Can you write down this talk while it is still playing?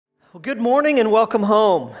Well, good morning and welcome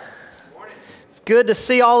home. It's good to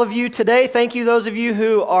see all of you today. Thank you, those of you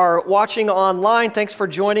who are watching online. Thanks for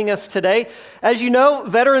joining us today. As you know,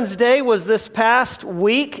 Veterans Day was this past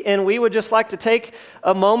week, and we would just like to take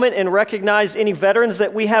a moment and recognize any veterans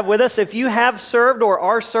that we have with us. If you have served or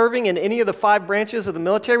are serving in any of the 5 branches of the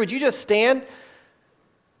military, would you just stand?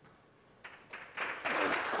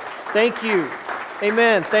 Thank you.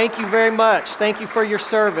 Amen. Thank you very much. Thank you for your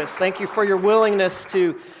service. Thank you for your willingness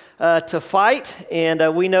to fight,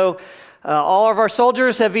 and we know all of our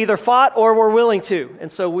soldiers have either fought or were willing to,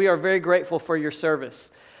 and so we are very grateful for your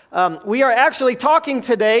service. We are actually talking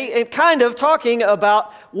today, talking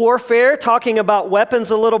about warfare, talking about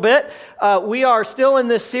weapons a little bit. We are still in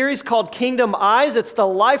this series called Kingdom Eyes. It's the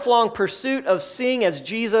lifelong pursuit of seeing as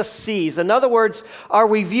Jesus sees. In other words, are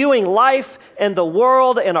we viewing life and the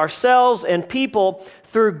world and ourselves and people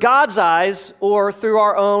through God's eyes or through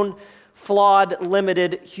our own flawed,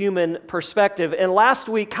 limited human perspective? And last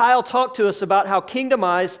week, Kyle talked to us about how Kingdom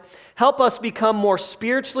Eyes help us become more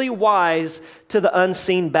spiritually wise to the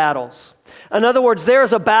unseen battles. In other words, there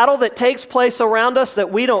is a battle that takes place around us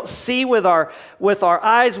that we don't see with our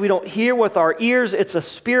eyes, we don't hear with our ears. It's a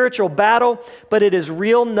spiritual battle, but it is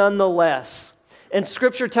real nonetheless. And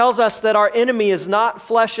Scripture tells us that our enemy is not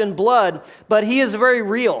flesh and blood, but he is very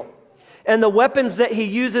real. And the weapons that he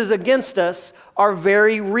uses against us are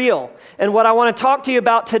very real. And what I want to talk to you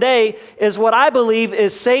about today is what I believe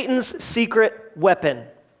is Satan's secret weapon.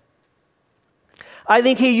 I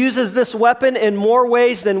think he uses this weapon in more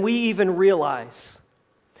ways than we even realize.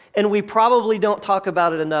 And we probably don't talk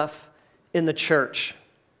about it enough in the church.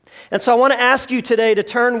 And so I want to ask you today to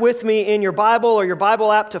turn with me in your Bible or your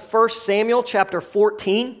Bible app to 1 Samuel chapter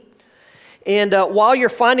 14. And while you're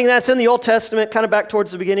finding that, it's in the Old Testament, kind of back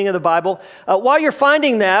towards the beginning of the Bible. While you're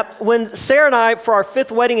finding that, when Sarah and I, for our 5th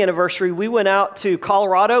wedding anniversary, we went out to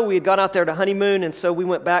Colorado. We had gone out there to honeymoon, and so we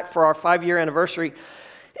went back for our 5-year anniversary.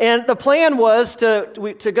 And the plan was to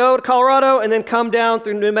go to Colorado and then come down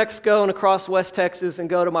through New Mexico and across West Texas and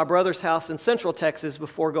go to my brother's house in Central Texas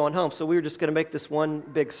before going home. So we were just going to make this one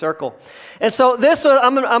big circle. And so this was,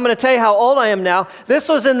 I'm going to tell you how old I am now. This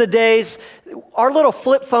was in the days, our little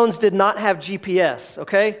flip phones did not have GPS,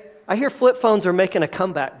 okay? I hear flip phones are making a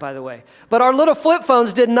comeback, by the way. But our little flip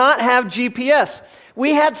phones did not have GPS.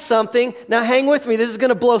 We had something, now hang with me, this is going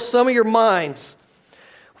to blow some of your minds.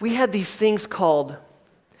 We had these things called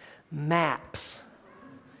maps,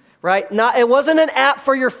 right? It wasn't an app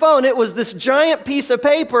for your phone. It was this giant piece of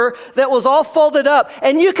paper that was all folded up,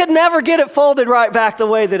 and you could never get it folded right back the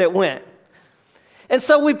way that it went. And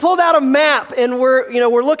so we pulled out a map, and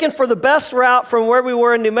we're looking for the best route from where we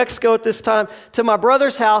were in New Mexico at this time to my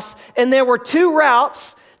brother's house, and there were 2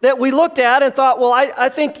 routes that we looked at and thought, well, I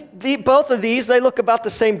think both of these, they look about the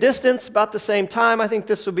same distance, about the same time. I think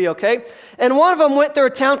this will be okay. And one of them went through a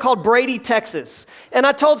town called Brady, Texas. And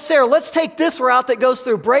I told Sarah, let's take this route that goes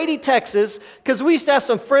through Brady, Texas, because we used to have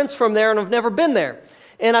some friends from there and have never been there.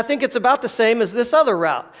 And I think it's about the same as this other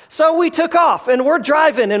route. So we took off, and we're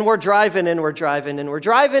driving, and we're driving, and we're driving, and we're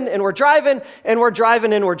driving, and we're driving, and we're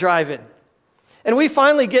driving, and we're driving. And we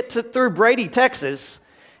finally get through Brady, Texas,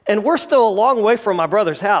 and we're still a long way from my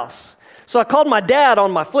brother's house. So I called my dad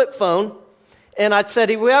on my flip phone, and I said,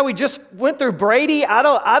 well, we just went through Brady. I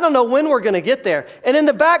don't know when we're going to get there. And in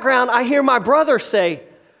the background, I hear my brother say,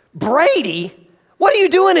 Brady? What are you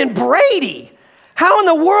doing in Brady? How in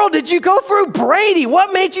the world did you go through Brady?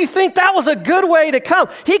 What made you think that was a good way to come?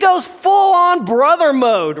 He goes full-on brother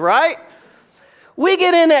mode, right? We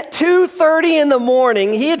get in at 2:30 in the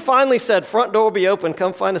morning. He had finally said, front door will be open.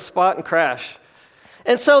 Come find a spot and crash.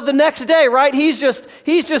 And so the next day, right, he's just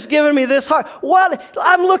giving me this hard. What?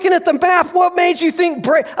 I'm looking at the map. What made you think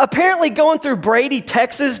apparently going through Brady,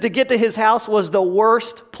 Texas to get to his house was the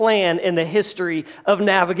worst plan in the history of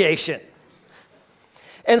navigation.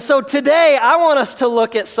 And so today I want us to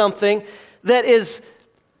look at something that is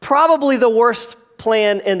probably the worst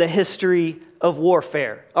plan in the history of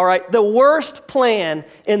warfare. All right, the worst plan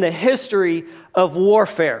in the history of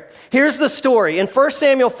warfare. Here's the story. In 1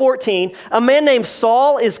 Samuel 14, a man named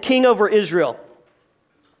Saul is king over Israel.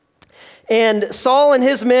 And Saul and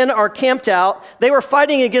his men are camped out. They were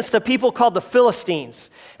fighting against a people called the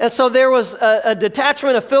Philistines. And so there was a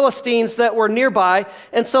detachment of Philistines that were nearby.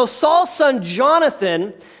 And so Saul's son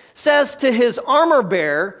Jonathan says to his armor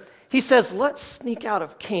bearer, he says, let's sneak out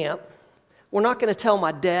of camp. We're not going to tell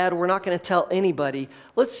my dad. We're not going to tell anybody.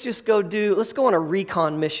 Let's go on a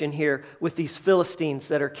recon mission here with these Philistines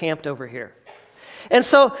that are camped over here. And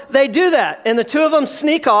so they do that, and the 2 of them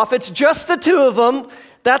sneak off. It's just the 2 of them.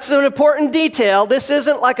 That's an important detail. This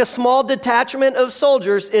isn't like a small detachment of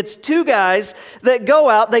soldiers. It's two guys that go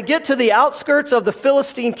out. They get to the outskirts of the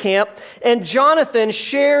Philistine camp, and Jonathan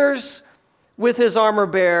shares with his armor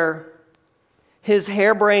bearer his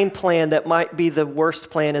harebrained plan that might be the worst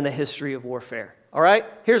plan in the history of warfare. All right?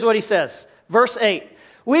 Here's what he says. Verse 8.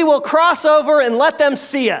 We will cross over and let them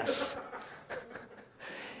see us.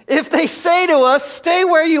 If they say to us, stay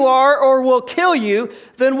where you are or we'll kill you,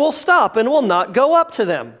 then we'll stop and we'll not go up to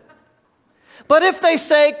them. But if they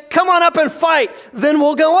say, come on up and fight, then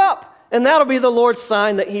we'll go up. And that'll be the Lord's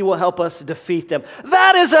sign that he will help us defeat them.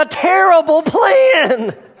 That is a terrible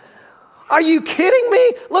plan. Are you kidding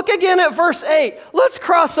me? Look again at verse 8. Let's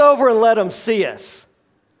cross over and let them see us.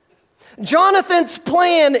 Jonathan's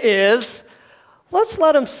plan is, let's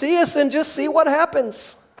let them see us and just see what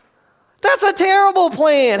happens. That's a terrible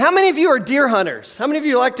plan. How many of you are deer hunters? How many of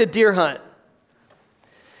you like to deer hunt?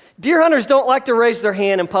 Deer hunters don't like to raise their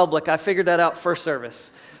hand in public. I figured that out first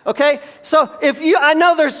service. Okay? So I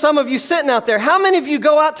know there's some of you sitting out there. How many of you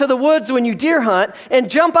go out to the woods when you deer hunt and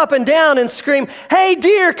jump up and down and scream, hey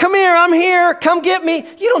deer, come here, I'm here, come get me?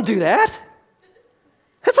 You don't do that.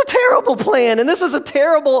 That's a terrible plan, and this is a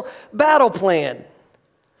terrible battle plan.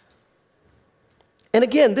 And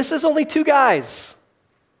again, this is only two guys.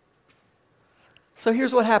 So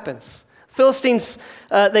here's what happens. Philistines,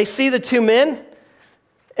 they see the two men,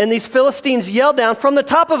 and these Philistines yell down from the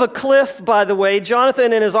top of a cliff, by the way.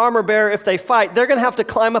 Jonathan and his armor bearer, if they fight, they're going to have to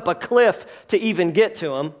climb up a cliff to even get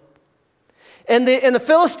to him. And the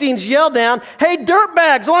Philistines yell down, hey,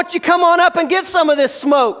 dirtbags, why don't you come on up and get some of this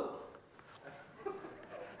smoke?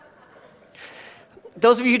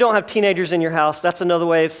 Those of you who don't have teenagers in your house, that's another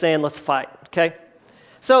way of saying let's fight, okay?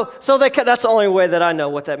 So that's the only way that I know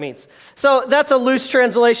what that means. So that's a loose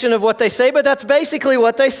translation of what they say, but that's basically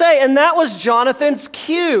what they say. And that was Jonathan's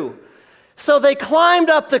cue. So they climbed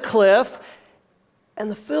up the cliff, and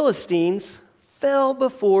the Philistines fell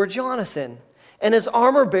before Jonathan. And his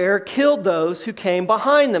armor bearer killed those who came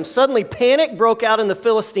behind them. Suddenly panic broke out in the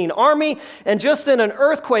Philistine army, and just then an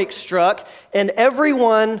earthquake struck, and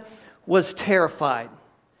everyone was terrified.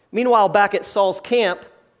 Meanwhile, back at Saul's camp,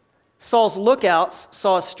 Saul's lookouts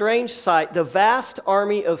saw a strange sight. The vast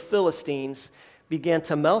army of Philistines began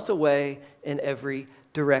to melt away in every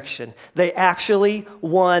direction. They actually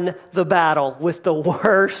won the battle with the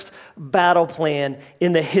worst battle plan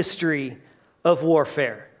in the history of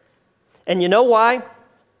warfare. And you know why?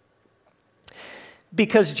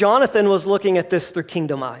 Because Jonathan was looking at this through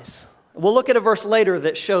kingdom eyes. We'll look at a verse later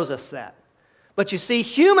that shows us that. But you see,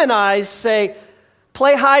 human eyes say,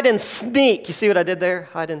 play hide and sneak. You see what I did there?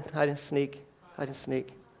 Hide and sneak. Hide and sneak.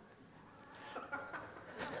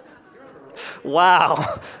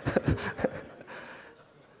 Wow.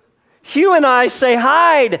 Human eyes say,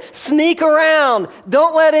 hide, sneak around.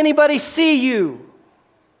 Don't let anybody see you.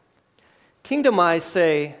 Kingdom eyes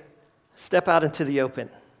say, step out into the open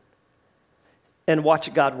and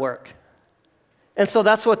watch God work. And so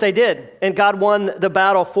that's what they did, and God won the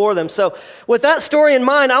battle for them. So with that story in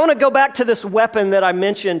mind, I want to go back to this weapon that I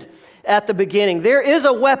mentioned at the beginning. There is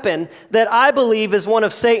a weapon that I believe is one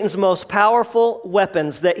of Satan's most powerful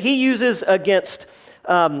weapons that he uses against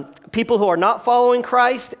people who are not following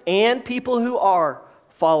Christ and people who are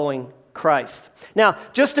following Christ. Now,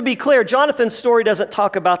 just to be clear, Jonathan's story doesn't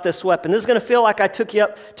talk about this weapon. This is going to feel like I took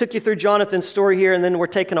you through Jonathan's story here, and then we're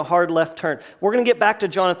taking a hard left turn. We're going to get back to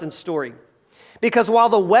Jonathan's story. Because while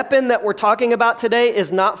the weapon that we're talking about today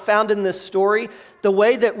is not found in this story, the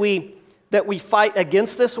way that we fight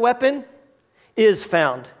against this weapon is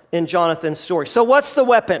found in Jonathan's story. So what's the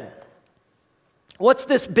weapon? What's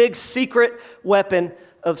this big secret weapon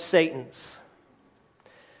of Satan's?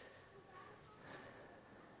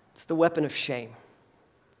 It's the weapon of shame.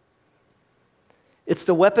 It's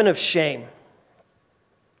the weapon of shame.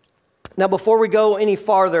 Now, before we go any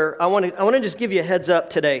farther, I want to just give you a heads up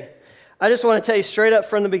today. I just want to tell you straight up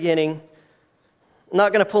from the beginning, I'm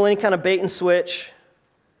not going to pull any kind of bait and switch.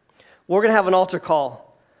 We're going to have an altar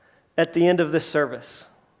call at the end of this service.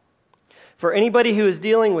 For anybody who is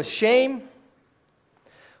dealing with shame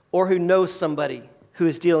or who knows somebody who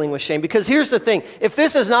is dealing with shame. Because here's the thing, if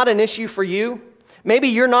this is not an issue for you, maybe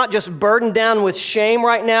you're not just burdened down with shame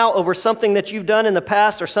right now over something that you've done in the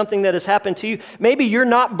past or something that has happened to you. Maybe you're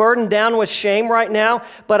not burdened down with shame right now,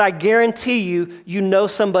 but I guarantee you know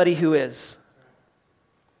somebody who is.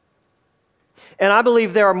 And I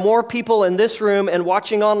believe there are more people in this room and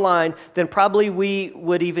watching online than probably we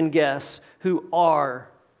would even guess who are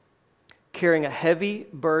carrying a heavy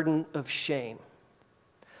burden of shame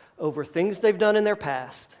over things they've done in their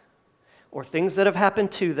past or things that have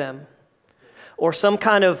happened to them, or some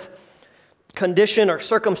kind of condition or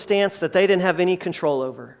circumstance that they didn't have any control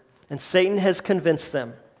over. And Satan has convinced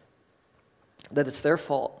them that it's their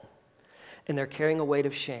fault, and they're carrying a weight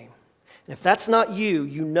of shame. And if that's not you,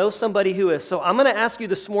 you know somebody who is. So I'm going to ask you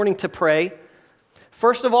this morning to pray.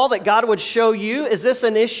 First of all, that God would show you, is this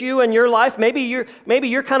an issue in your life? Maybe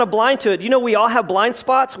you're kind of blind to it. You know, we all have blind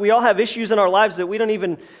spots. We all have issues in our lives that we don't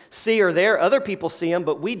even see or there. Other people see them,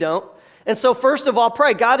 but we don't. And so first of all,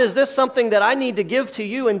 pray, God, is this something that I need to give to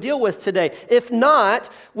you and deal with today? If not,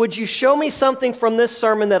 would you show me something from this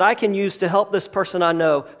sermon that I can use to help this person I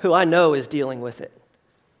know, who I know is dealing with it?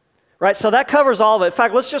 Right, so that covers all of it. In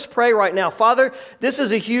fact, let's just pray right now. Father, this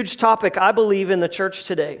is a huge topic, I believe, in the church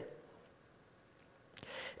today.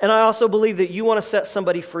 And I also believe that you want to set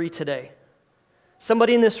somebody free today.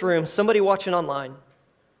 Somebody in this room, somebody watching online.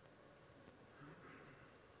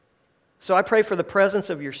 So I pray for the presence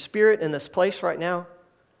of your Spirit in this place right now.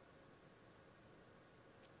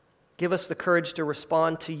 Give us the courage to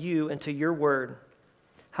respond to you and to your word,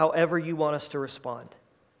 however you want us to respond.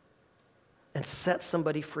 And set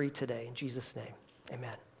somebody free today. In Jesus' name,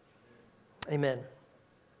 amen. Amen.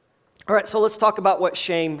 All right, so let's talk about what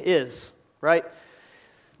shame is, right?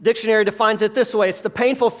 Dictionary defines it this way. It's the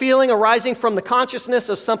painful feeling arising from the consciousness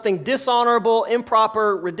of something dishonorable,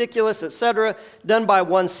 improper, ridiculous, etc., done by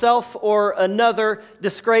oneself or another.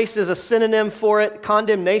 Disgrace is a synonym for it.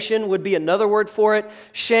 Condemnation would be another word for it.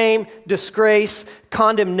 Shame, disgrace,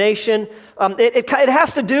 condemnation. It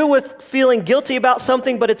has to do with feeling guilty about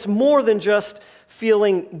something, but it's more than just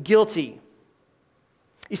feeling guilty.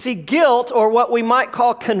 You see, guilt, or what we might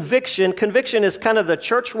call conviction is kind of the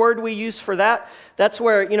church word we use for that. That's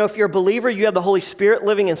where, if you're a believer, you have the Holy Spirit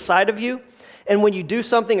living inside of you. And when you do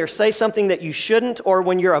something or say something that you shouldn't, or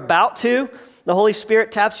when you're about to, the Holy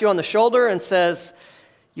Spirit taps you on the shoulder and says,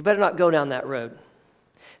 you better not go down that road.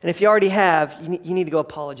 And if you already have, you need to go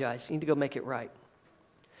apologize. You need to go make it right.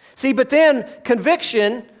 See, but then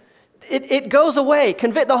conviction, it goes away.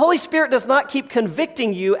 The Holy Spirit does not keep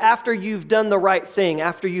convicting you after you've done the right thing,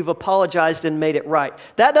 after you've apologized and made it right.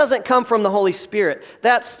 That doesn't come from the Holy Spirit.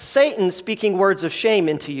 That's Satan speaking words of shame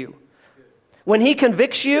into you. When he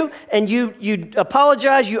convicts you and you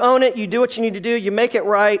apologize, you own it, you do what you need to do, you make it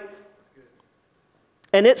right,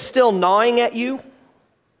 and it's still gnawing at you,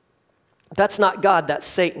 that's not God, that's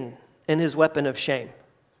Satan and his weapon of shame.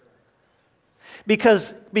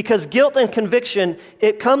 Because guilt and conviction,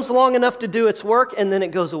 it comes long enough to do its work and then it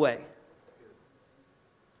goes away.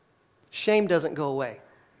 Shame doesn't go away.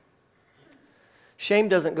 Shame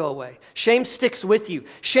doesn't go away. Shame sticks with you.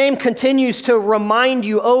 Shame continues to remind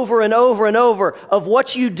you over and over and over of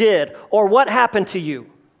what you did or what happened to you.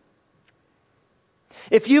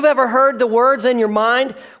 If you've ever heard the words in your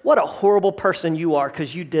mind, what a horrible person you are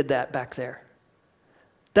because you did that back there.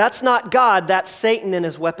 That's not God, that's Satan and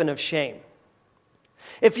his weapon of shame.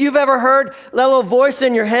 If you've ever heard that little voice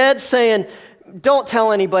in your head saying, don't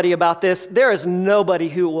tell anybody about this, there is nobody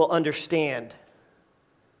who will understand.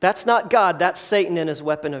 That's not God, that's Satan and his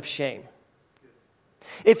weapon of shame.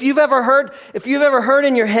 If you've ever heard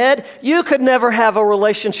in your head, you could never have a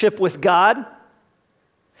relationship with God.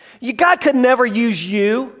 God could never use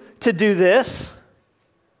you to do this.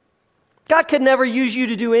 God could never use you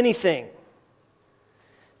to do anything.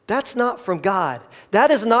 That's not from God.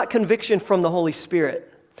 That is not conviction from the Holy Spirit.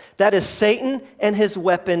 That is Satan and his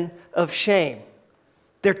weapon of shame.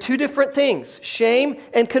 They're two different things. Shame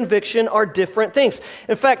and conviction are different things.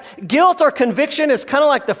 In fact, guilt or conviction is kind of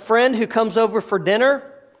like the friend who comes over for dinner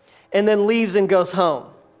and then leaves and goes home.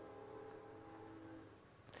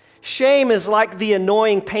 Shame is like the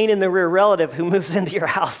annoying pain in the rear relative who moves into your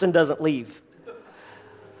house and doesn't leave.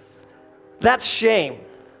 That's shame.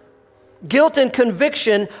 Guilt and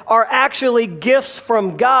conviction are actually gifts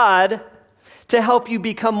from God to help you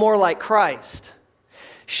become more like Christ.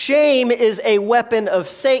 Shame is a weapon of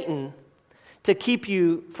Satan to keep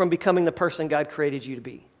you from becoming the person God created you to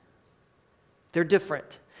be. They're different.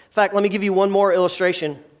 In fact, let me give you one more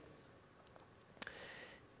illustration.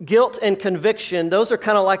 Guilt and conviction, those are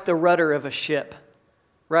kind of like the rudder of a ship,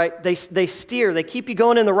 right? They steer, they keep you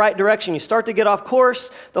going in the right direction. You start to get off course,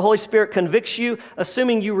 the Holy Spirit convicts you.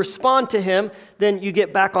 Assuming you respond to him, then you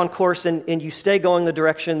get back on course and you stay going the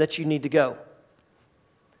direction that you need to go.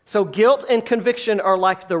 So guilt and conviction are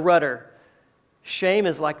like the rudder. Shame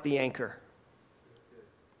is like the anchor.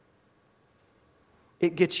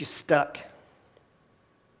 It gets you stuck.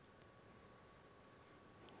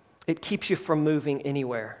 It keeps you from moving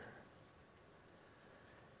anywhere.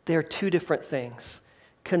 They're two different things.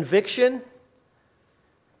 Conviction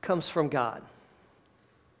comes from God.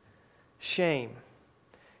 Shame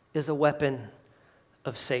is a weapon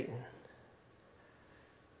of Satan.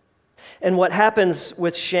 And what happens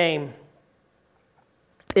with shame,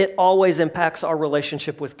 it always impacts our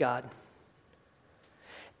relationship with God.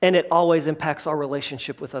 And it always impacts our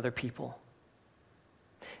relationship with other people.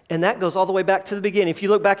 And that goes all the way back to the beginning. If you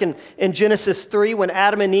look back in Genesis 3, when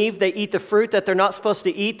Adam and Eve, they eat the fruit that they're not supposed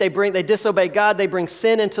to eat. They disobey God. They bring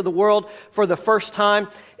sin into the world for the first time.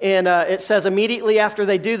 And it says immediately after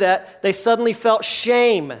they do that, they suddenly felt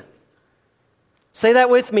shame. Say that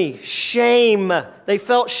with me. Shame. They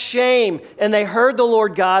felt shame. And they heard the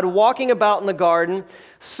Lord God walking about in the garden.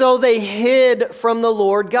 So they hid from the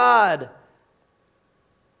Lord God.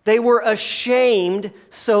 They were ashamed,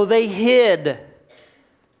 so they hid.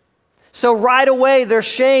 So right away, their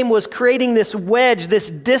shame was creating this wedge, this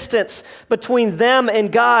distance between them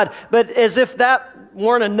and God. But as if that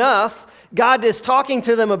weren't enough, God is talking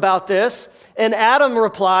to them about this, and Adam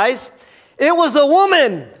replies, "It was a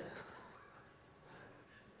woman."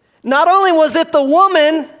 Not only was it the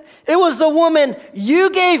woman, it was the woman you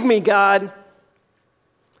gave me, God.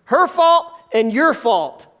 Her fault and your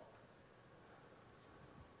fault.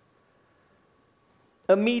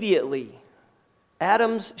 Immediately,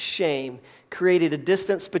 Adam's shame created a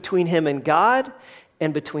distance between him and God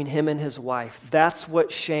and between him and his wife. That's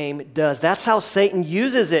what shame does. That's how Satan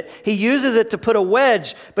uses it. He uses it to put a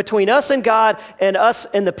wedge between us and God and us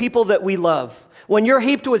and the people that we love. When you're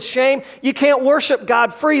heaped with shame, you can't worship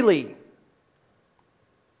God freely.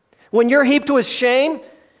 When you're heaped with shame,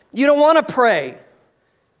 you don't want to pray.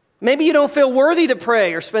 Maybe you don't feel worthy to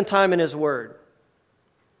pray or spend time in His Word.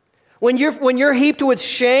 When you're heaped with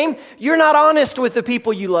shame, you're not honest with the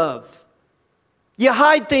people you love. You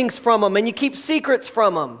hide things from them and you keep secrets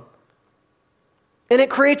from them. And it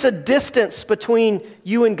creates a distance between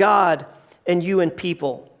you and God and you and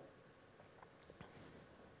people.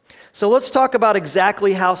 So let's talk about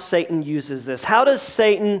exactly how Satan uses this. How does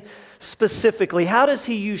Satan specifically, how does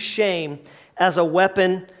he use shame as a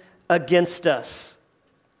weapon against us?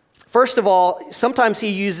 First of all, sometimes he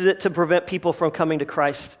uses it to prevent people from coming to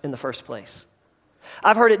Christ in the first place.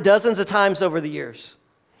 I've heard it dozens of times over the years.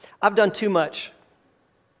 I've done too much.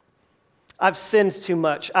 I've sinned too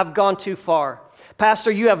much. I've gone too far.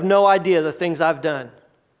 Pastor, you have no idea the things I've done.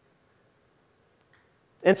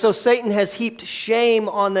 And so Satan has heaped shame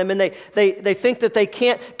on them, and they think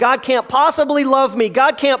that God can't possibly love me.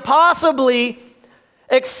 God can't possibly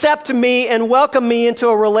accept me and welcome me into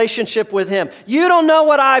a relationship with Him. You don't know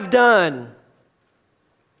what I've done.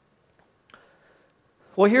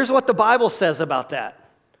 Well, here's what the Bible says about that.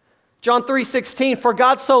 John 3:16, "For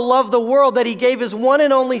God so loved the world that He gave His one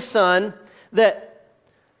and only Son, that..."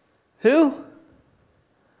 Who?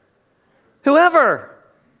 Whoever.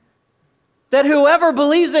 "That whoever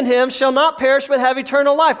believes in Him shall not perish but have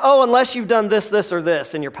eternal life." Oh, unless you've done this, or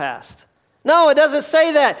this in your past. No, it doesn't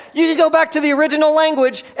say that. You can go back to the original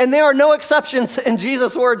language, and there are no exceptions in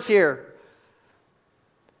Jesus' words here.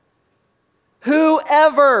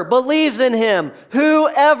 Whoever believes in Him,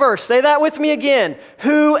 whoever, say that with me again,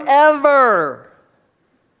 whoever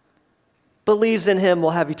believes in Him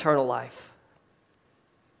will have eternal life.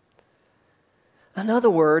 In other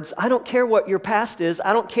words, I don't care what your past is.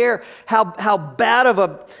 I don't care how bad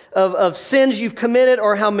of sins you've committed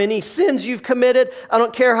or how many sins you've committed. I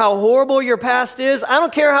don't care how horrible your past is. I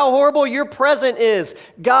don't care how horrible your present is.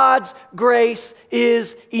 God's grace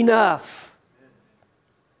is enough.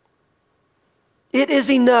 It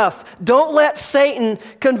is enough. Don't let Satan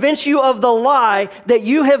convince you of the lie that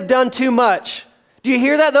you have done too much. Do you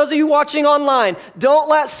hear that? Those of you watching online, don't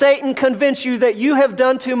let Satan convince you that you have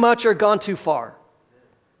done too much or gone too far.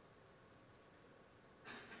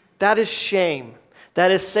 That is shame.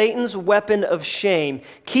 That is Satan's weapon of shame,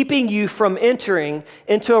 keeping you from entering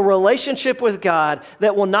into a relationship with God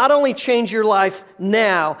that will not only change your life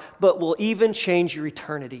now, but will even change your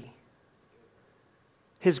eternity.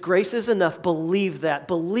 His grace is enough. Believe that.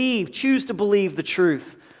 Choose to believe the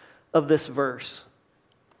truth of this verse.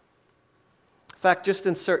 In fact, just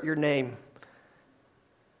insert your name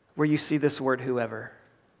where you see this word whoever.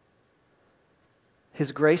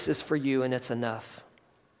 His grace is for you, and it's enough.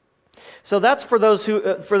 So that's for those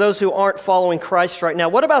who aren't following Christ right now.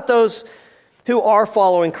 What about those who are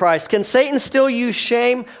following Christ? Can Satan still use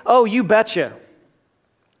shame? Oh, you betcha.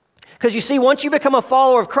 Because you see, once you become a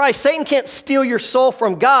follower of Christ, Satan can't steal your soul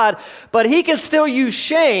from God, but he can still use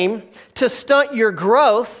shame to stunt your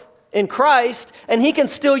growth in Christ, and he can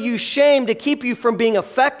still use shame to keep you from being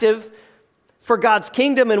effective for God's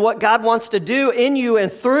kingdom and what God wants to do in you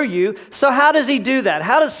and through you. So how does he do that?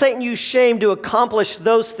 How does Satan use shame to accomplish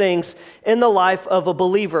those things in the life of a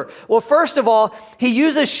believer? Well, first of all, he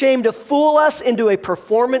uses shame to fool us into a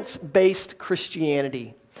performance-based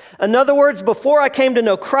Christianity. In other words, before I came to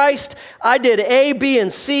know Christ, I did A, B,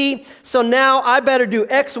 and C, so now I better do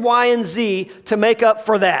X, Y, and Z to make up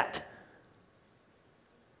for that.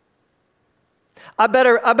 I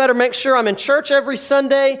better make sure I'm in church every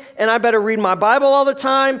Sunday, and I better read my Bible all the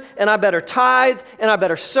time, and I better tithe, and I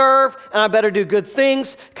better serve, and I better do good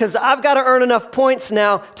things, because I've got to earn enough points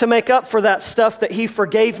now to make up for that stuff that He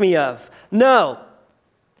forgave me of. No.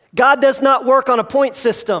 God does not work on a point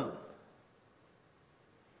system.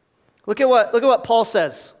 Look at what Paul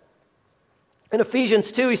says. In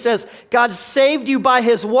Ephesians 2, he says, God saved you by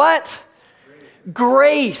His what?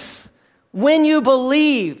 Grace. When you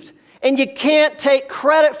believed. And you can't take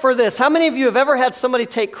credit for this. How many of you have ever had somebody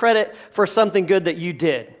take credit for something good that you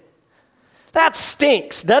did? That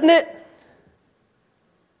stinks, doesn't it?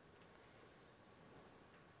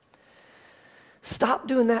 Stop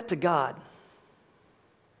doing that to God.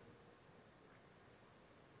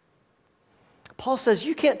 Paul says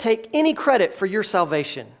you can't take any credit for your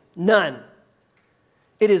salvation. None.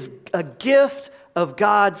 It is a gift of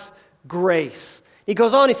God's grace. He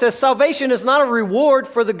goes on, he says, salvation is not a reward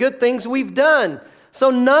for the good things we've done. So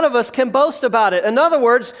none of us can boast about it. In other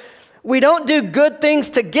words, we don't do good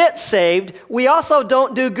things to get saved. We also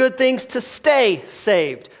don't do good things to stay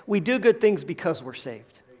saved. We do good things because we're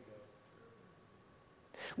saved.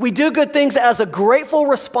 We do good things as a grateful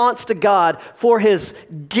response to God for His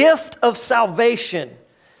gift of salvation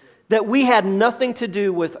that we had nothing to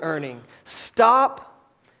do with earning. Stop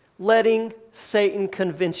letting Satan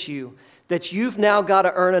convince you that you've now got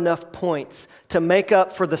to earn enough points to make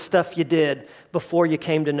up for the stuff you did before you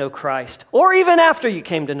came to know Christ, or even after you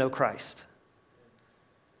came to know Christ.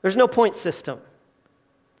 There's no point system.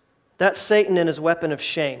 That's Satan and his weapon of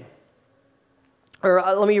shame. Or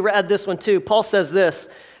let me add this one too. Paul says this,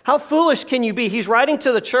 how foolish can you be? He's writing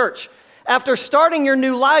to the church. After starting your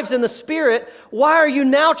new lives in the Spirit, why are you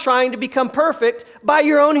now trying to become perfect by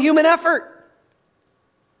your own human effort?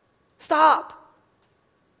 Stop.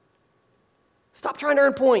 Stop trying to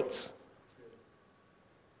earn points.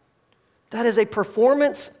 That is a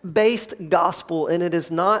performance-based gospel, and it is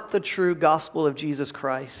not the true gospel of Jesus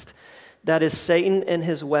Christ. That is Satan and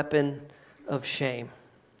his weapon of shame.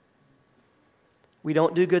 We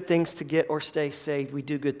don't do good things to get or stay saved. We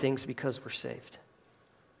do good things because we're saved.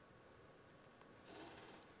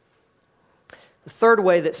 The third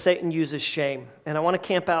way that Satan uses shame, and I want to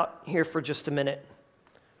camp out here for just a minute.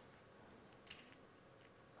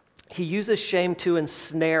 He uses shame to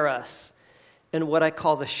ensnare us in what I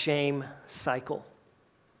call the shame cycle.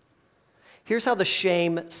 Here's how the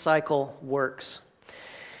shame cycle works.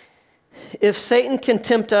 If Satan can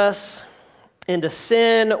tempt us into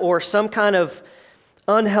sin or some kind of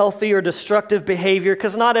unhealthy or destructive behavior,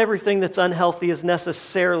 because not everything that's unhealthy is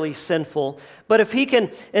necessarily sinful, but if he can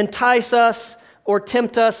entice us or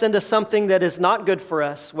tempt us into something that is not good for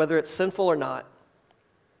us, whether it's sinful or not,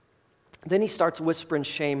 then he starts whispering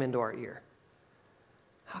shame into our ear.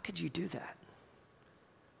 How could you do that?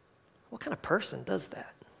 What kind of person does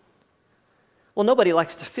that? Well, nobody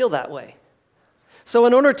likes to feel that way. So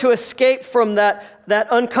in order to escape from that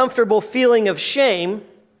uncomfortable feeling of shame,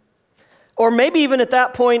 or maybe even at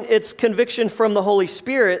that point it's conviction from the Holy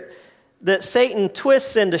Spirit that Satan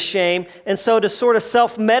twists into shame, and so to sort of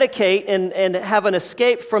self-medicate and have an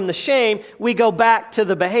escape from the shame, we go back to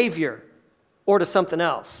the behavior or to something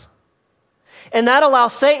else. And that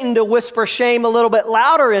allows Satan to whisper shame a little bit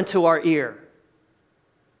louder into our ear,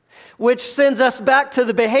 which sends us back to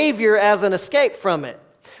the behavior as an escape from it,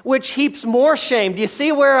 which heaps more shame. Do you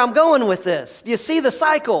see where I'm going with this? Do you see the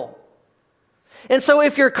cycle? And so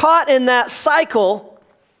if you're caught in that cycle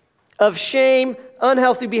of shame,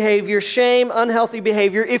 unhealthy behavior, shame, unhealthy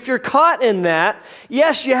behavior, if you're caught in that,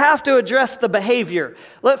 yes, you have to address the behavior.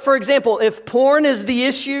 For example, if porn is the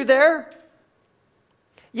issue there,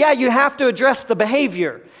 yeah, you have to address the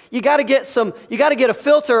behavior. You got to get a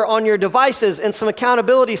filter on your devices and some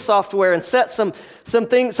accountability software and set some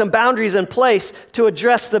boundaries in place to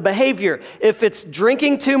address the behavior. If it's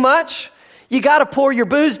drinking too much, you got to pour your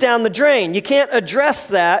booze down the drain. You can't address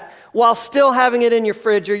that while still having it in your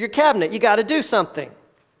fridge or your cabinet. You got to do something.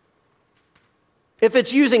 If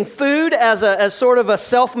it's using food as sort of a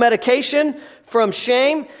self-medication from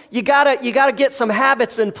shame, you gotta get some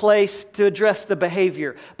habits in place to address the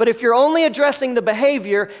behavior. But if you're only addressing the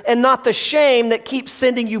behavior and not the shame that keeps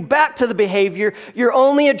sending you back to the behavior, you're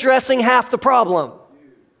only addressing half the problem.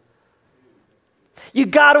 You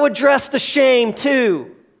got to address the shame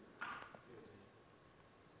too.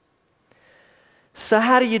 So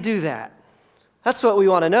how do you do that? That's what we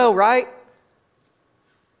want to know, right?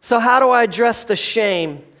 So how do I address the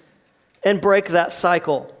shame and break that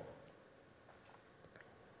cycle?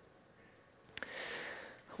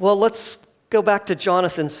 Well, let's go back to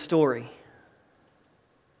Jonathan's story.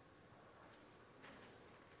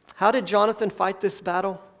 How did Jonathan fight this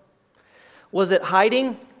battle? Was it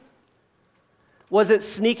hiding? Was it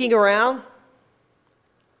sneaking around?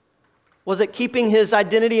 Was it keeping his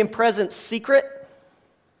identity and presence secret?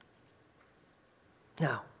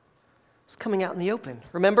 No. It's coming out in the open.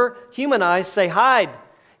 Remember, human eyes say hide,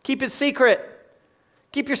 keep it secret,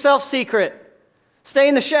 keep yourself secret, stay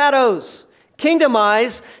in the shadows. Kingdom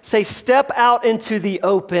eyes say step out into the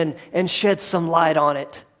open and shed some light on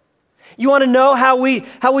it. You want to know how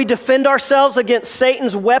we defend ourselves against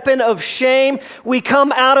Satan's weapon of shame? We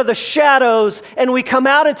come out of the shadows and we come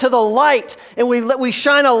out into the light and we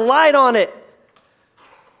shine a light on it.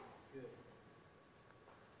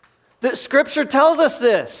 The Scripture tells us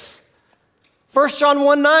this. 1 John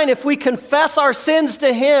 1:9, if we confess our sins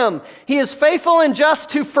to Him, He is faithful and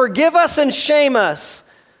just to forgive us and shame us.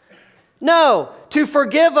 No, to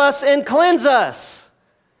forgive us and cleanse us.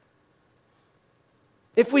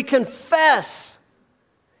 If we confess,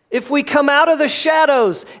 if we come out of the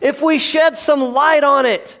shadows, if we shed some light on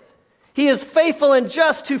it, He is faithful and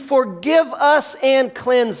just to forgive us and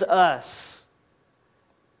cleanse us.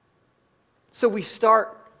 So we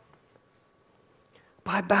start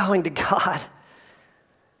by bowing to God,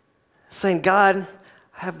 saying, God,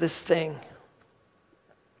 I have this thing,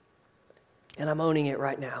 and I'm owning it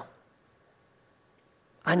right now.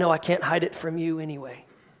 I know I can't hide it from you anyway.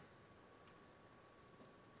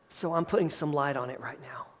 So I'm putting some light on it right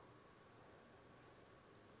now.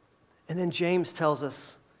 And then James tells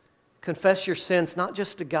us, confess your sins, not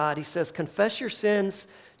just to God. He says, confess your sins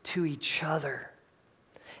to each other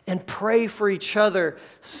and pray for each other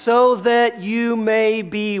so that you may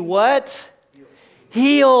be what?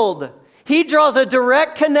 Healed. He draws a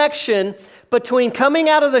direct connection between coming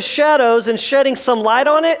out of the shadows and shedding some light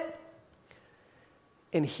on it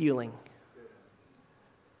and healing.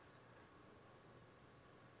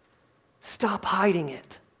 Stop hiding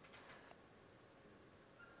it.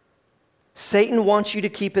 Satan wants you to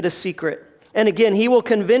keep it a secret. And again, he will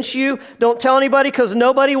convince you, don't tell anybody because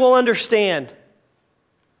nobody will understand.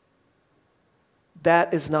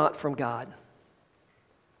 That is not from God.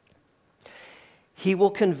 He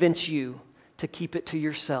will convince you to keep it to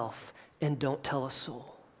yourself and don't tell a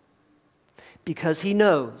soul. Because he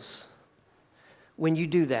knows when you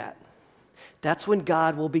do that, that's when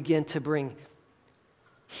God will begin to bring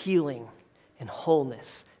healing and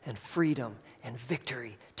wholeness and freedom and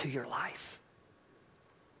victory to your life.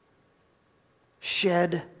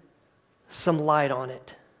 Shed some light on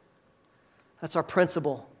it. That's our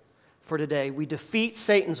principle for today. We defeat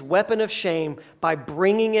Satan's weapon of shame by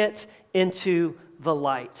bringing it into the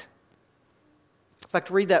light. In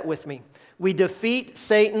fact, read that with me. We defeat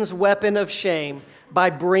Satan's weapon of shame by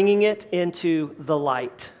bringing it into the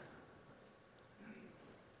light.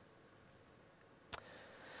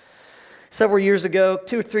 Several years ago,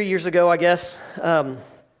 2 or 3 years ago, I guess, I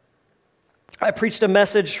preached a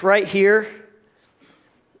message right here,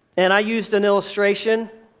 and I used an illustration.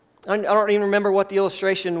 I don't even remember what the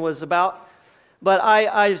illustration was about, but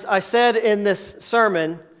I said in this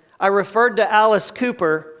sermon, I referred to Alice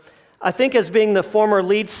Cooper, I think as being the former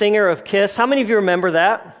lead singer of Kiss. How many of you remember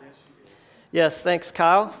that? Yes, thanks,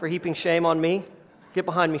 Kyle, for heaping shame on me. Get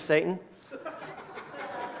behind me, Satan.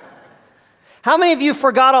 How many of you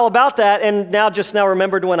forgot all about that and now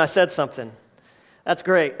remembered when I said something? That's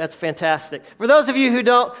great. That's fantastic. For those of you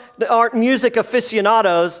who aren't music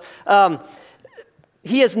aficionados,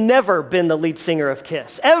 he has never been the lead singer of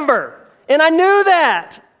Kiss, ever. And I knew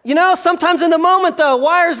that. You know, sometimes in the moment, though,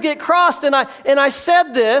 wires get crossed, and I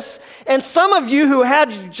said this, and some of you who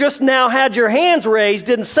had just now had your hands raised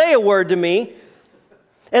didn't say a word to me.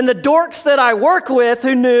 And the dorks that I work with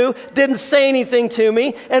who knew didn't say anything to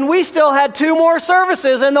me. And we still had 2 more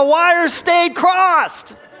services and the wires stayed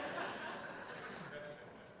crossed.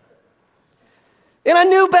 And I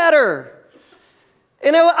knew better.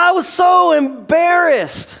 And I was so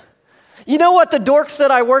embarrassed. You know what the dorks that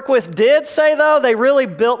I work with did say, though? They really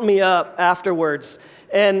built me up afterwards.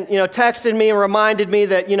 And, texted me and reminded me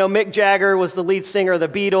that, Mick Jagger was the lead singer of the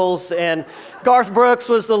Beatles and Garth Brooks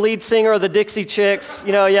was the lead singer of the Dixie Chicks.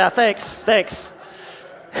 Yeah, thanks.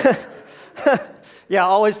 Yeah,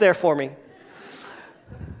 always there for me.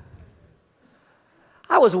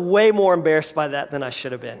 I was way more embarrassed by that than I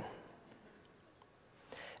should have been.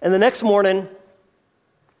 And the next morning,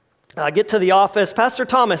 I get to the office. Pastor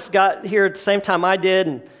Thomas got here at the same time I did,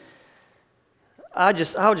 and I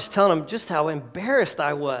was just telling him just how embarrassed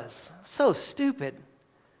I was. So stupid.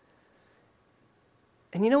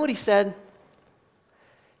 And you know what he said?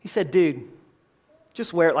 He said, dude,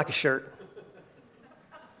 just wear it like a shirt.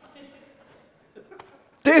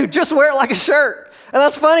 Dude, just wear it like a shirt. And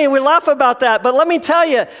that's funny, and we laugh about that. But let me tell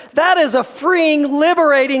you, that is a freeing,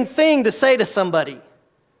 liberating thing to say to somebody.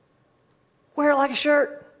 Wear it like a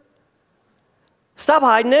shirt. Stop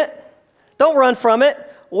hiding it. Don't run from it.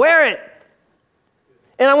 Wear it.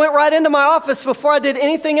 And I went right into my office before I did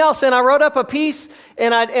anything else, and I wrote up a piece,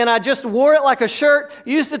 and I just wore it like a shirt,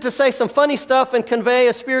 used it to say some funny stuff and convey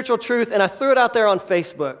a spiritual truth, and I threw it out there on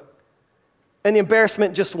Facebook. And the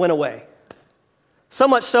embarrassment just went away. So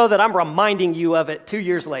much so that I'm reminding you of it 2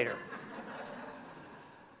 years later.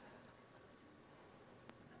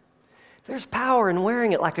 There's power in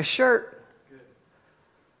wearing it like a shirt.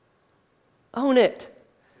 Own it.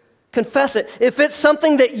 Confess it. If it's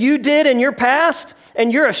something that you did in your past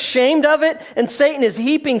and you're ashamed of it and Satan is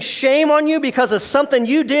heaping shame on you because of something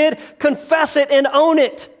you did, confess it and own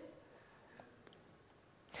it.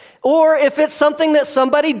 Or if it's something that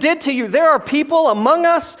somebody did to you, there are people among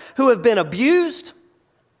us who have been abused,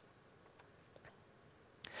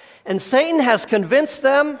 and Satan has convinced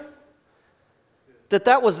them that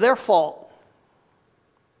that was their fault.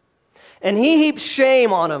 And he heaps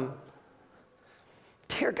shame on them.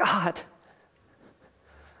 Dear God,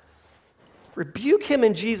 rebuke him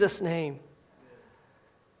in Jesus' name.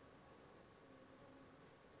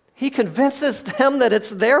 He convinces them that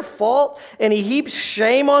it's their fault, and he heaps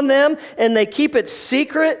shame on them, and they keep it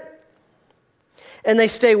secret, and they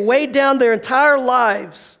stay weighed down their entire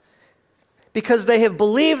lives because they have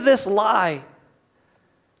believed this lie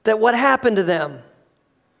that what happened to them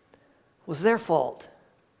was their fault.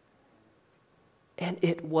 And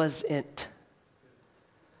it wasn't.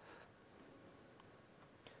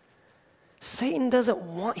 Satan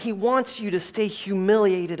he wants you to stay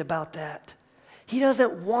humiliated about that. He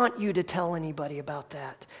doesn't want you to tell anybody about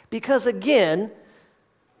that. Because again,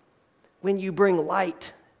 when you bring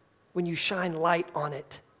light, when you shine light on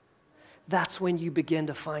it, that's when you begin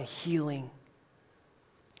to find healing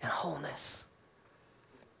and wholeness.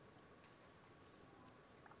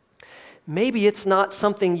 Maybe it's not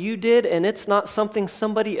something you did and it's not something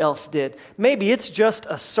somebody else did. Maybe it's just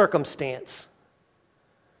a circumstance.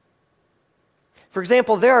 For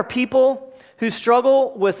example, there are people who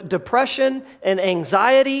struggle with depression and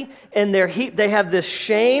anxiety, and they have this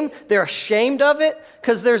shame. They're ashamed of it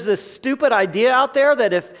because there's this stupid idea out there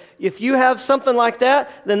that if you have something like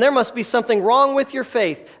that, then there must be something wrong with your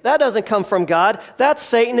faith. That doesn't come from God. That's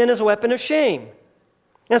Satan and his weapon of shame.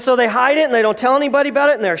 And so they hide it, and they don't tell anybody about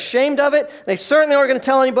it, and they're ashamed of it. They certainly aren't going to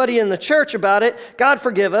tell anybody in the church about it. God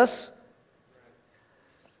forgive us.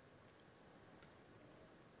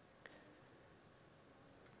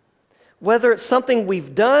 Whether it's something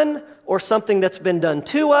we've done or something that's been done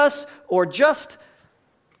to us or just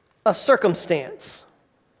a circumstance.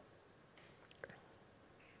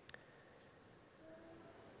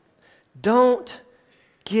 Don't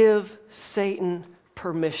give Satan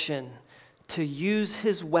permission to use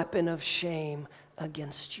his weapon of shame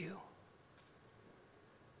against you.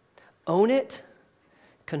 Own it,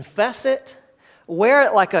 confess it, wear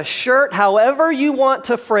it like a shirt, however you want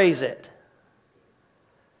to phrase it.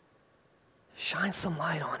 Shine some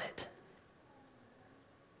light on it.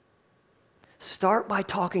 Start by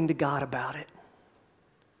talking to God about it.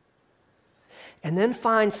 And then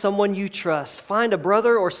find someone you trust. Find a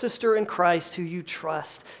brother or sister in Christ who you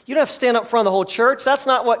trust. You don't have to stand up in front of the whole church. That's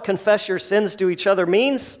not what confess your sins to each other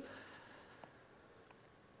means.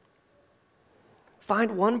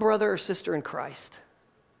 Find one brother or sister in Christ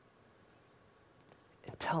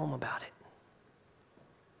and tell them about it.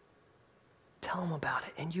 Tell them about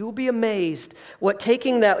it, and you'll be amazed what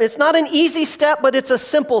taking that, it's not an easy step, but it's a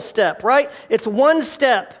simple step, right? It's one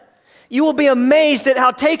step. You will be amazed at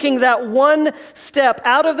how taking that one step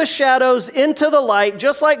out of the shadows into the light,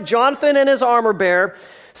 just like Jonathan and his armor bearer,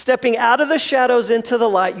 stepping out of the shadows into the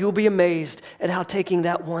light, you'll be amazed at how taking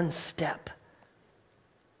that one step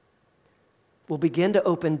will begin to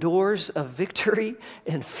open doors of victory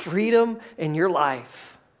and freedom in your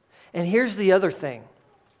life. And here's the other thing.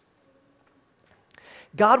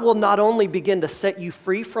 God will not only begin to set you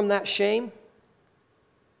free from that shame,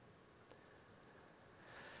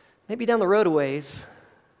 maybe down the road a ways,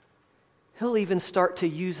 he'll even start to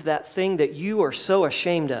use that thing that you are so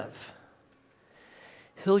ashamed of.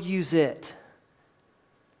 He'll use it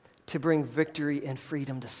to bring victory and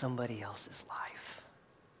freedom to somebody else's life.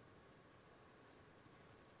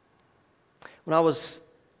 When I was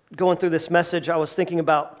going through this message, I was thinking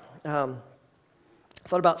about, I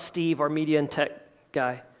thought about Steve, our media and tech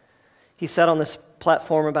guy. He sat on this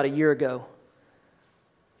platform about a year ago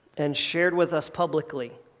and shared with us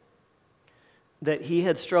publicly that he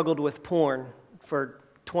had struggled with porn for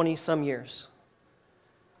 20-some years.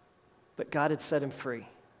 but God had set him free.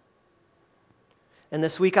 And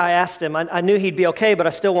this week I asked him, I knew he'd be okay, but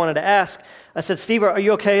I still wanted to ask. I said, Steve, are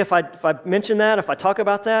you okay if I mention that, if I talk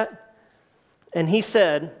about that? And he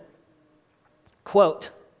said,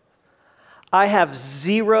 quote, I have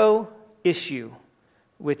zero issue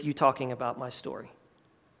with you talking about my story.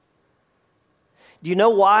 Do you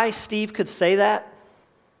know why Steve could say that?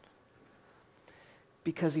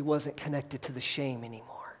 Because he wasn't connected to the shame anymore.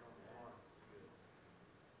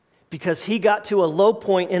 Because he got to a low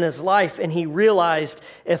point in his life and he realized,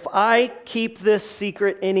 if I keep this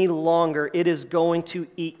secret any longer, it is going to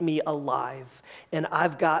eat me alive. And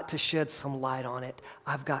I've got to shed some light on it.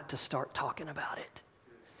 I've got to start talking about it.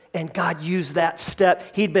 And God used that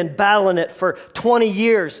step. He'd been battling it for 20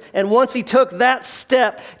 years. And once he took that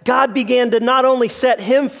step, God began to not only set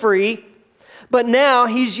him free, but now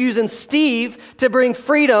he's using Steve to bring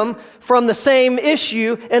freedom from the same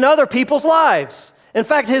issue in other people's lives. In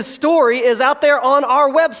fact, his story is out there on our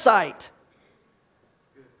website.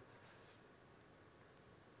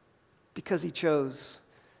 Because he chose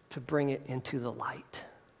to bring it into the light.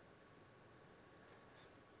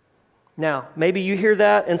 Now, maybe you hear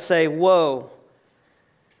that and say, whoa,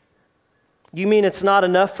 you mean it's not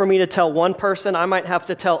enough for me to tell one person? I might have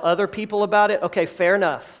to tell other people about it? Okay, fair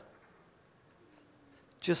enough.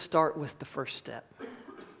 Just start with the first step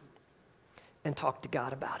and talk to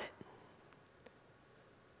God about it.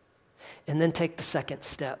 And then take the second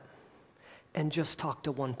step and just talk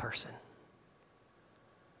to one person.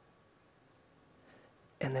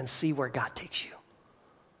 And then see where God takes you.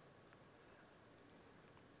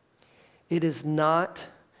 It is not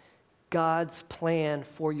God's plan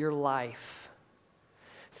for your life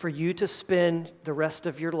for you to spend the rest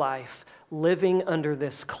of your life living under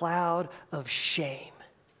this cloud of shame.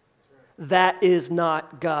 That is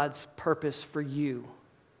not God's purpose for you.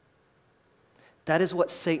 That is what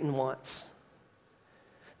Satan wants.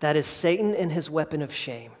 That is Satan and his weapon of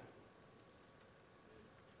shame.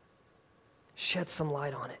 Shed some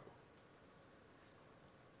light on it.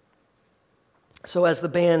 So as the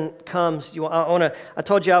band comes, I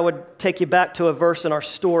told you I would take you back to a verse in our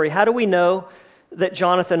story. How do we know that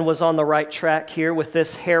Jonathan was on the right track here with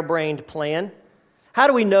this harebrained plan? How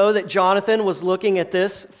do we know that Jonathan was looking at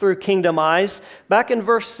this through kingdom eyes? Back in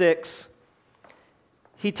verse 6,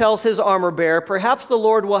 he tells his armor bearer, perhaps the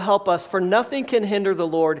Lord will help us, for nothing can hinder the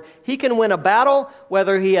Lord. He can win a battle,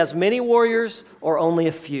 whether he has many warriors or only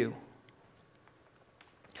a few.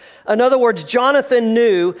 In other words, Jonathan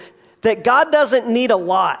knew that God doesn't need a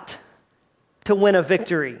lot to win a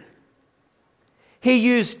victory. He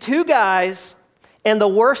used two guys and the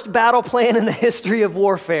worst battle plan in the history of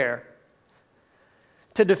warfare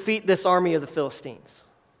to defeat this army of the Philistines.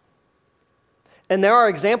 And there are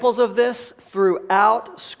examples of this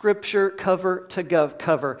throughout Scripture, cover to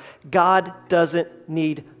cover. God doesn't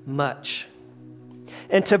need much.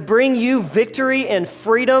 And to bring you victory and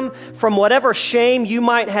freedom from whatever shame you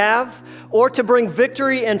might have, or to bring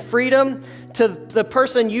victory and freedom to the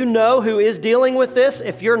person you know who is dealing with this,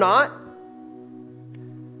 if you're not,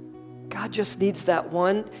 God just needs that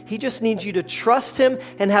one. He just needs you to trust him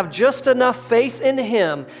and have just enough faith in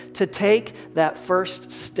him to take that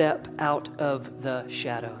first step out of the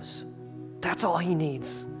shadows. That's all he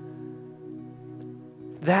needs.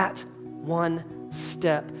 That one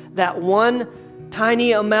step, that one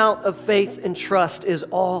tiny amount of faith and trust is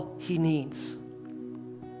all he needs.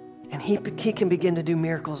 And he can begin to do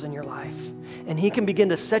miracles in your life. And he can begin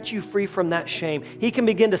to set you free from that shame. He can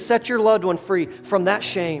begin to set your loved one free from that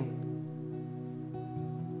shame.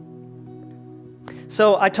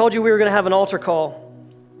 So I told you we were going to have an altar call.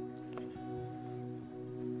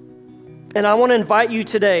 And I want to invite you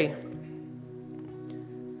today.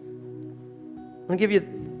 I'll give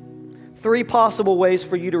you 3 possible ways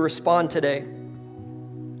for you to respond today.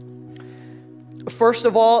 First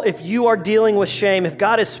of all, if you are dealing with shame, if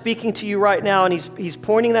God is speaking to you right now and He's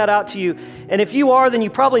pointing that out to you, and if you are, then you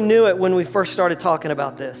probably knew it when we first started talking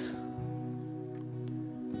about this.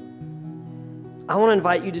 I want to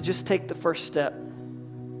invite you to just take the first step.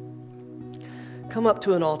 Come up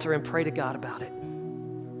to an altar and pray to God about it.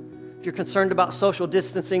 If you're concerned about social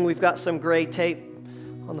distancing, we've got some gray tape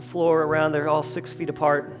on the floor around there, all 6 feet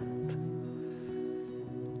apart.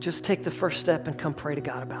 Just take the first step and come pray to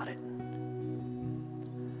God about it.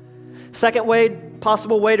 Second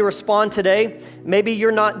possible way to respond today, maybe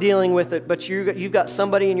you're not dealing with it, but you've got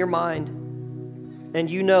somebody in your mind, and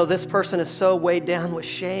you know this person is so weighed down with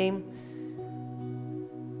shame.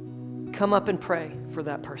 Come up and pray for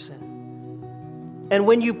that person. And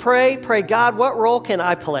when you pray, God, what role can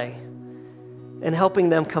I play in helping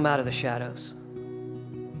them come out of the shadows?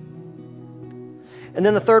 And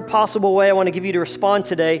then the third possible way I want to give you to respond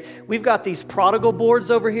today, we've got these prodigal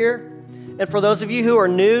boards over here. And for those of you who are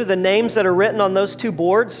new, the names that are written on those two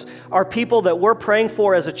boards are people that we're praying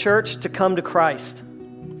for as a church to come to Christ.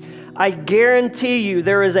 I guarantee you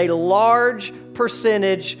there is a large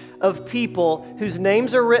percentage of people whose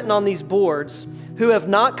names are written on these boards who have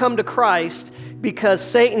not come to Christ because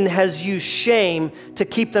Satan has used shame to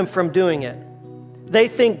keep them from doing it. They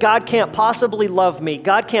think God can't possibly love me.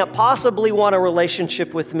 God can't possibly want a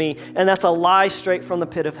relationship with me. And that's a lie straight from the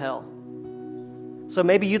pit of hell. So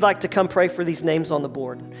maybe you'd like to come pray for these names on the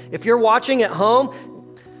board. If you're watching at home,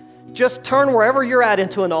 just turn wherever you're at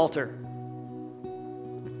into an altar.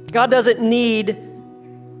 God doesn't need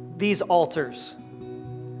these altars.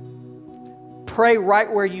 Pray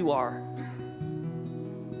right where you are.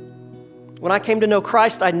 When I came to know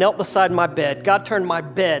Christ, I knelt beside my bed. God turned my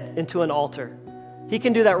bed into an altar. He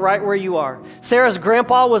can do that right where you are. Sarah's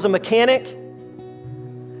grandpa was a mechanic.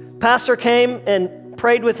 Pastor came and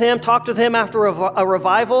prayed with him, talked with him after a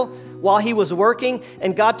revival while he was working,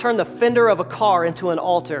 and God turned the fender of a car into an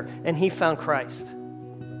altar, and he found Christ.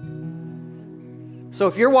 So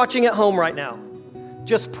if you're watching at home right now,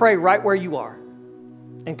 just pray right where you are,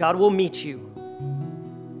 and God will meet you,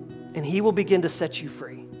 and He will begin to set you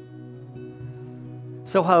free.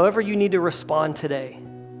 So however you need to respond today,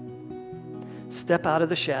 step out of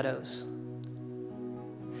the shadows.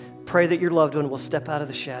 Pray that your loved one will step out of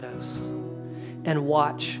the shadows and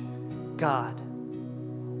watch God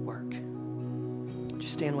work. Would you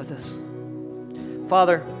stand with us?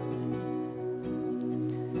 Father,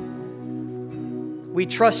 we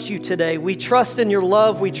trust you today. We trust in your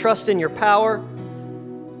love. We trust in your power.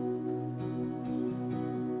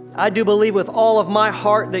 I do believe with all of my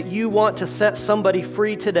heart that you want to set somebody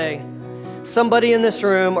free today. Somebody in this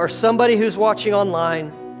room or somebody who's watching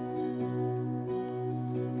online.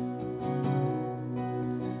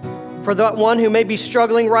 For that one who may be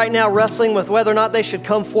struggling right now, wrestling with whether or not they should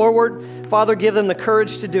come forward, Father, give them the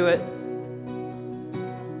courage to do it.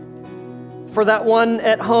 For that one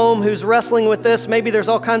at home who's wrestling with this, maybe there's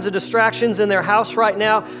all kinds of distractions in their house right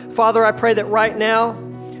now. Father, I pray that right now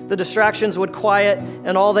the distractions would quiet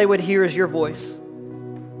and all they would hear is your voice.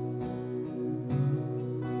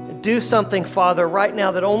 Do something, Father, right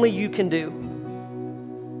now that only you can do.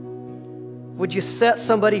 Would you set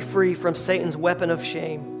somebody free from Satan's weapon of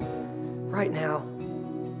shame right now?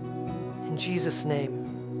 In Jesus'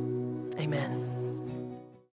 name, amen.